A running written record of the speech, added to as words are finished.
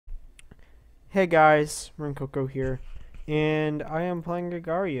Hey guys, Rinkoko here, and I am playing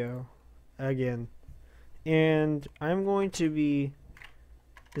Agario again. And this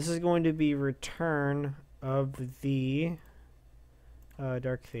is going to be Return of the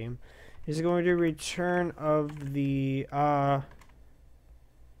Dark Theme. This is going to be Return of the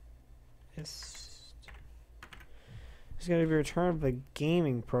it's, it's going to be Return of the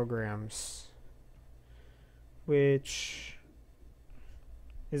Gaming Programs, which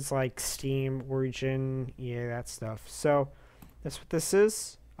is like Steam, Origin, yeah, that stuff. So that's what this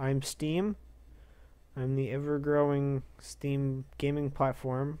is. I'm Steam. I'm the ever-growing Steam gaming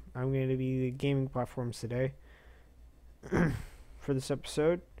platform. I'm going to be the gaming platforms today for this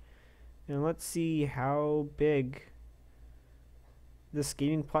episode. And let's see how big this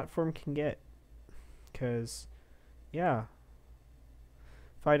gaming platform can get. Because, yeah,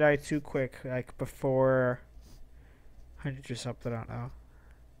 if I die too quick, like before I do something, I don't know,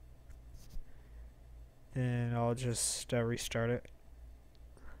 then I'll just restart it.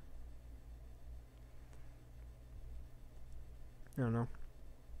 I don't know.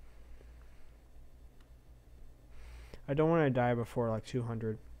 I don't want to die before like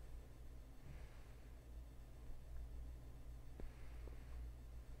 200.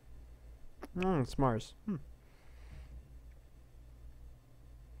 It's Mars.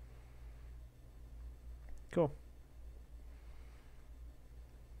 Cool.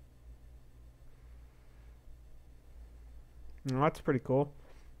 That's pretty cool.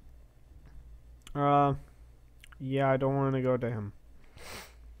 Yeah, I don't want to go to him.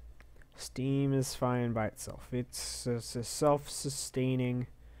 Steam is fine by itself. It's a self-sustaining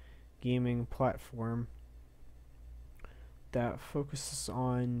gaming platform that focuses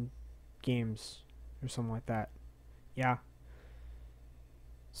on games or something like that. Yeah.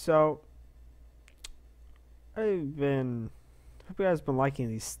 So, hope you guys been liking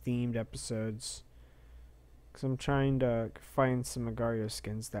these themed episodes. Because I'm trying to find some Agario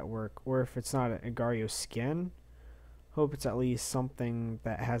skins that work. Or if it's not an Agario skin, hope it's at least something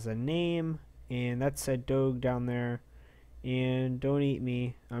that has a name. And that said Doge down there. And don't eat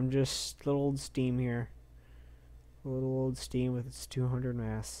me. I'm just little old Steam here. Little old Steam with its 200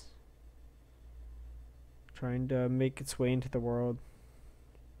 mass. Trying to make its way into the world.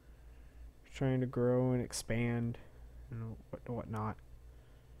 Trying to grow and expand. And whatnot.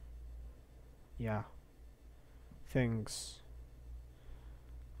 Yeah. Things.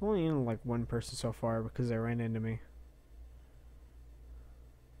 I've only in like one person so far because they ran into me.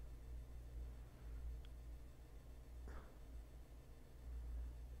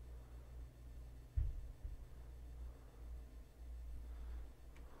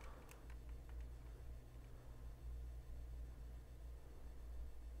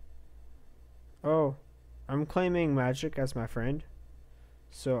 Oh, I'm claiming Magic as my friend,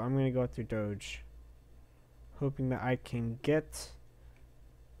 so I'm gonna go through Doge, hoping that I can get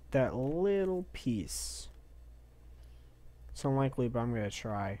that little piece. It's unlikely, but I'm gonna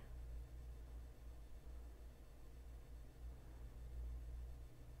try.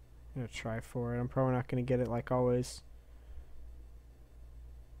 I'm gonna try for it. I'm probably not gonna get it like always.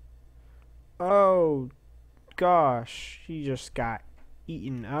 Oh gosh, he just got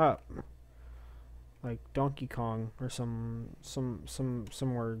eaten up like Donkey Kong or some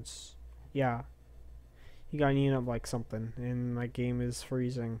words. Yeah, he got eaten up like something, and my game is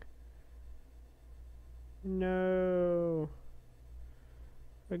freezing. No,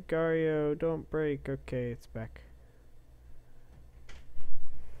 Agario, don't break. Okay, it's back.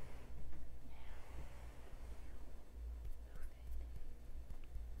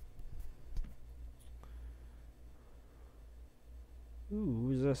 Ooh,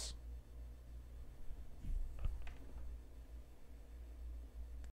 who's this?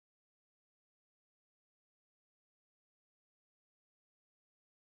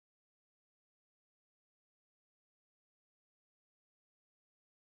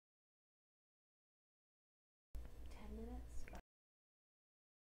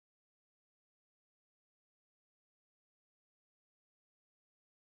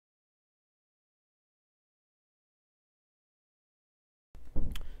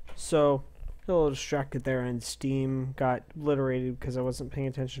 So, a little distracted there, and Steam got obliterated because I wasn't paying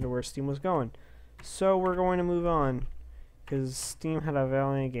attention to where Steam was going. So, we're going to move on because Steam had a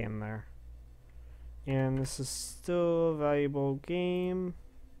valiant game there. And this is still a valuable game,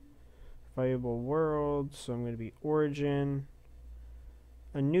 valuable world, so I'm going to be Origin.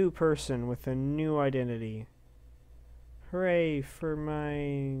 A new person with a new identity. Hooray for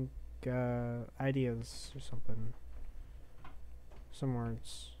my ideas or something. Some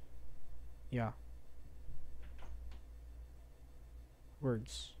words. Yeah.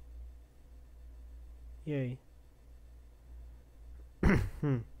 Words. Yay.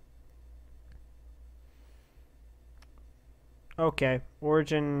 Okay,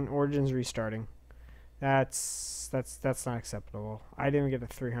 Origin's restarting. That's not acceptable. I didn't get a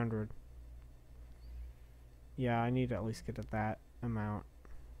 300. Yeah, I need to at least get at that amount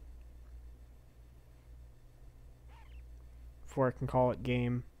before I can call it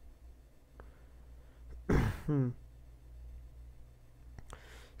game.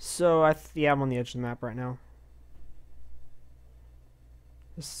 So yeah, I'm on the edge of the map right now.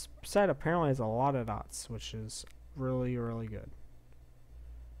 This side apparently has a lot of dots, which is really, really good.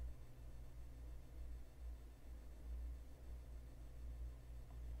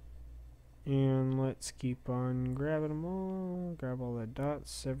 And let's keep on grabbing them all. Grab all the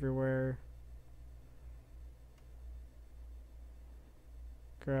dots everywhere.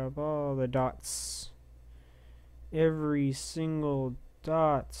 Grab all the dots. Every single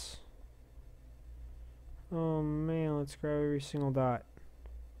dot. Oh man, let's grab every single dot.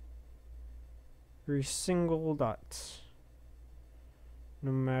 Every single dot.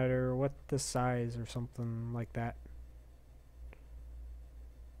 No matter what the size or something like that.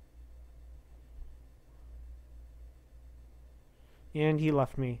 And he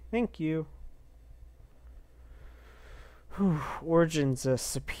left me. Thank you. Whew. Origin's a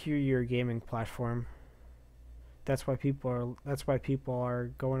superior gaming platform. That's why people are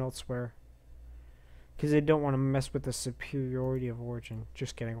going elsewhere. Because they don't want to mess with the superiority of Origin.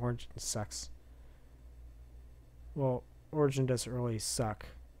 Just kidding, Origin sucks. Well, Origin doesn't really suck.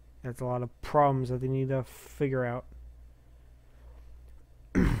 There's a lot of problems that they need to figure out.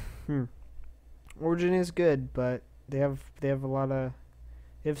 Origin is good, but they have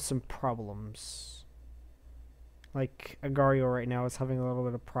some problems. Like Agar.io right now is having a little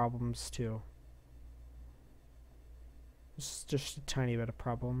bit of problems too. Just a tiny bit of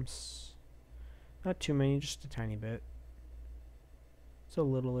problems. Not too many, just a tiny bit. It's a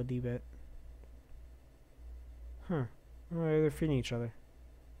little itty bit. Huh. Oh, they're feeding each other.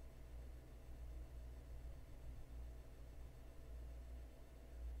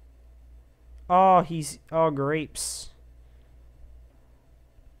 Oh, grapes.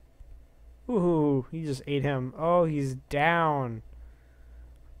 Ooh, he just ate him. Oh, he's down.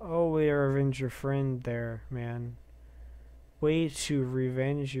 Oh, way to revenge your friend there, man. Way to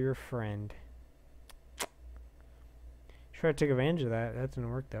revenge your friend. Try to take advantage of that. That didn't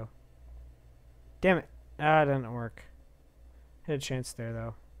work, though. Damn it. Ah, it didn't work. Had a chance there,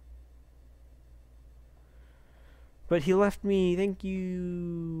 though. But he left me. Thank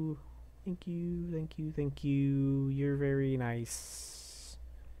you. Thank you, thank you, thank you. You're very nice.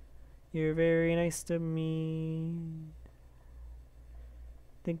 You're very nice to me.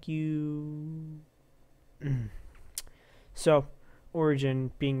 Thank you. So,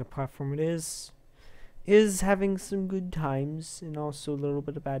 Origin, being the platform it is having some good times and also a little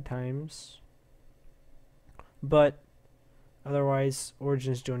bit of bad times. But otherwise,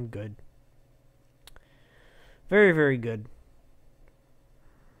 Origin's doing good. Very, very good.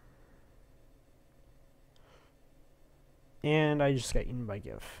 And I just got eaten by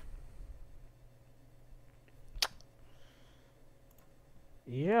GIF.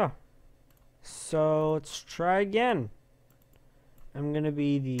 Yeah. So let's try again. I'm going to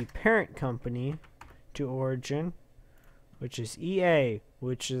be the parent company to Origin, which is EA,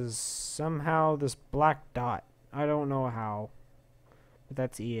 which is somehow this black dot. I don't know how, but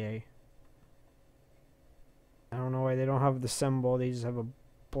that's EA. I don't know why they don't have the symbol. They just have a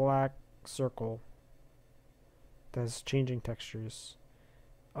black circle that's changing textures.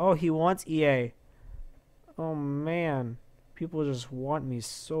 Oh, he wants EA. Oh man, people just want me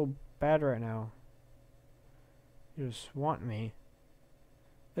so bad right now. You just want me.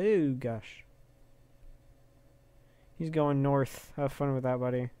 Oh gosh. He's going north. Have fun with that,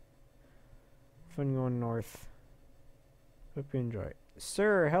 buddy. Fun going north. Hope you enjoy it.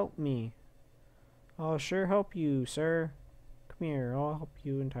 Sir, help me. I'll sure help you, sir. Come here, I'll help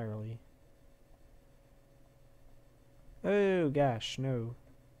you entirely. Oh gosh, no.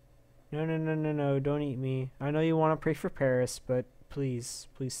 No, no, no, no, no, don't eat me. I know you want to pray for Paris, but please,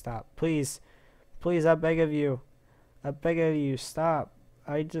 please stop. Please, please, I beg of you. I beg of you, stop.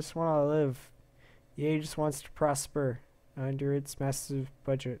 I just want to live. EA just wants to prosper under its massive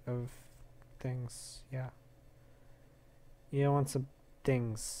budget of things. Yeah. EA wants some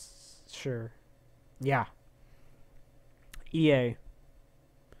things. Sure. Yeah. EA.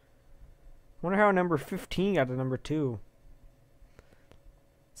 Wonder how number 15 got to number 2.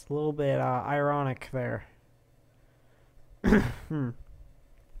 It's a little bit ironic there. And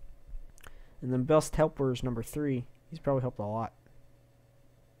then Best Helper is number 3. He's probably helped a lot.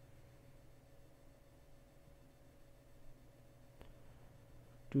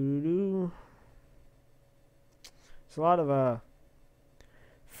 Doo-doo. There's a lot of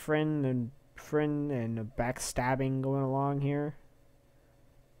friend and backstabbing going along here.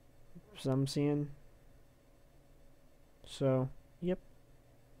 So I'm seeing. So, yep.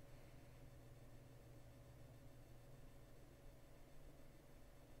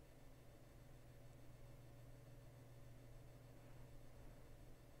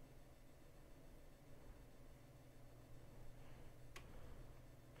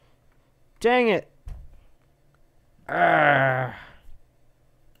 Dang it!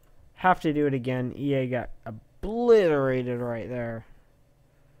 Have to do it again. EA got obliterated right there.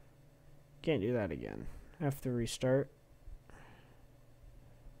 Can't do that again. Have to restart.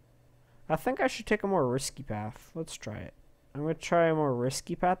 I think I should take a more risky path. Let's try it. I'm going to try a more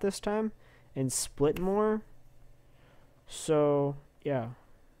risky path this time and split more. So, yeah.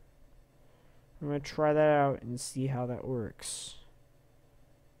 I'm going to try that out and see how that works.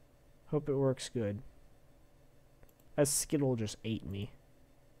 Hope it works good. As Skittle just ate me.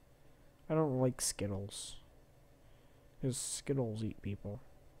 I don't like Skittles. Because Skittles eat people.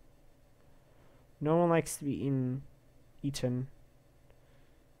 No one likes to be eaten.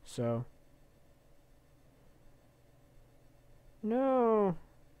 So. No.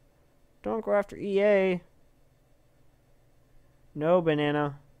 Don't go after EA. No,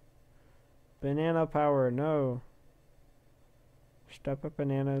 banana. Banana power, no. Step up,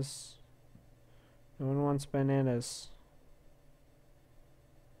 bananas. No one wants bananas.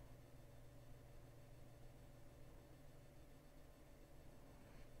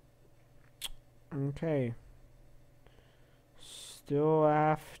 Okay. Still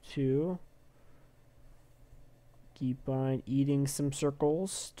have to keep on eating some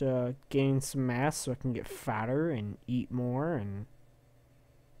circles to gain some mass so I can get fatter and eat more and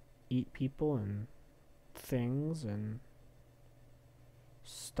eat people and things and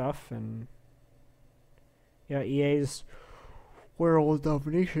stuff. And yeah, EA's world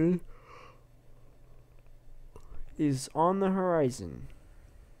domination is on the horizon.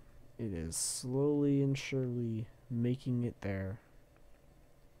 It is slowly and surely making it there.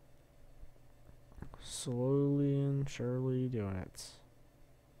 Slowly and surely doing it.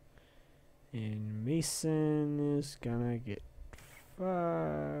 And Mason is gonna get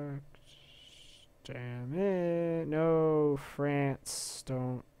fucked. Damn it. No, France.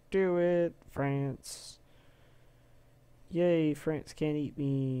 Don't do it. France. Yay, France can't eat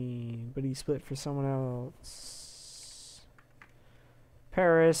me. But he split for someone else.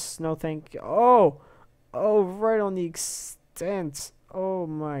 Paris, no thank you. Oh! Oh, right on the extent. Oh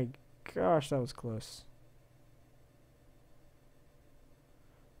my gosh, that was close.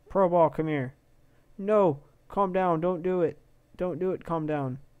 Pro Ball, come here. No, calm down. Don't do it. Don't do it. Calm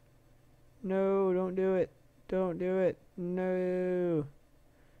down. No, don't do it. Don't do it. No.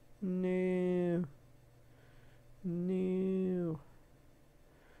 No. No.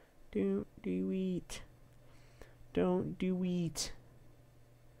 Don't do it. Don't do it.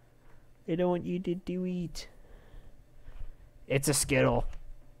 I don't want you to do it. It's a Skittle.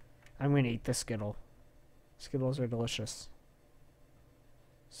 I'm gonna eat the Skittle. Skittles are delicious.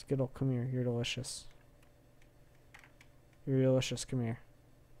 Skittle, come here. You're delicious. You're delicious. Come here.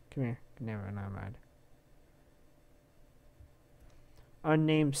 Come here. Never mind.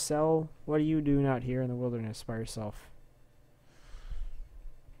 Unnamed cell. What do you do out here in the wilderness by yourself?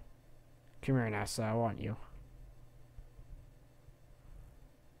 Come here, NASA. I want you.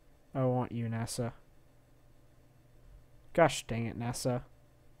 I want you, NASA. Gosh dang it, NASA.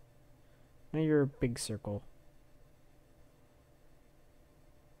 Now you're a big circle.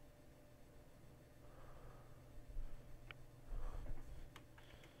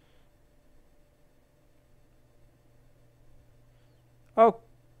 Oh.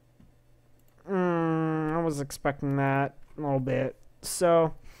 I was expecting that a little bit.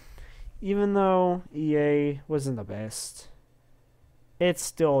 So, even though EA wasn't the best, it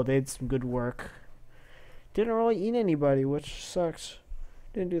still did some good work. Didn't really eat anybody, which sucks.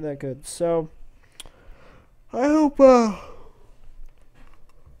 Didn't do that good. So, I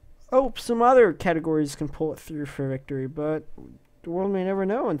hope some other categories can pull it through for victory, but the world may never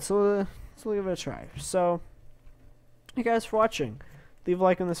know until we give it a try. So, thank you guys for watching. Leave a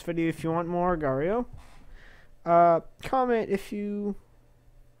like on this video if you want more Agar.io. Comment if you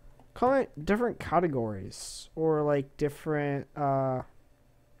comment different categories or like different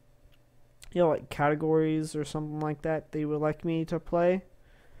like categories or something like that they would like me to play.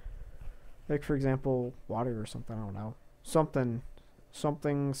 Like for example, water or something, I don't know.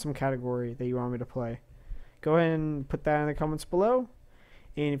 Some category that you want me to play. Go ahead and put that in the comments below.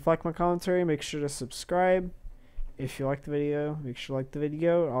 And if you like my commentary, make sure to subscribe. if you like the video, make sure to like the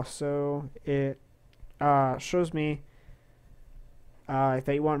video. Also, it shows me if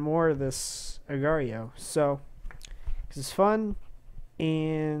you want more of this Agar.io. So, because it's fun,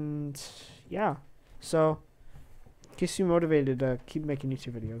 and yeah. So, keeps you motivated to keep making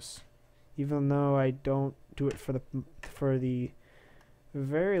YouTube videos, even though I don't do it for the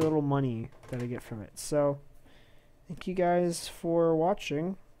very little money that I get from it. So, thank you guys for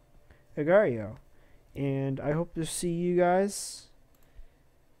watching Agar.io, and I hope to see you guys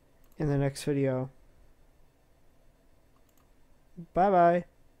in the next video. Bye bye.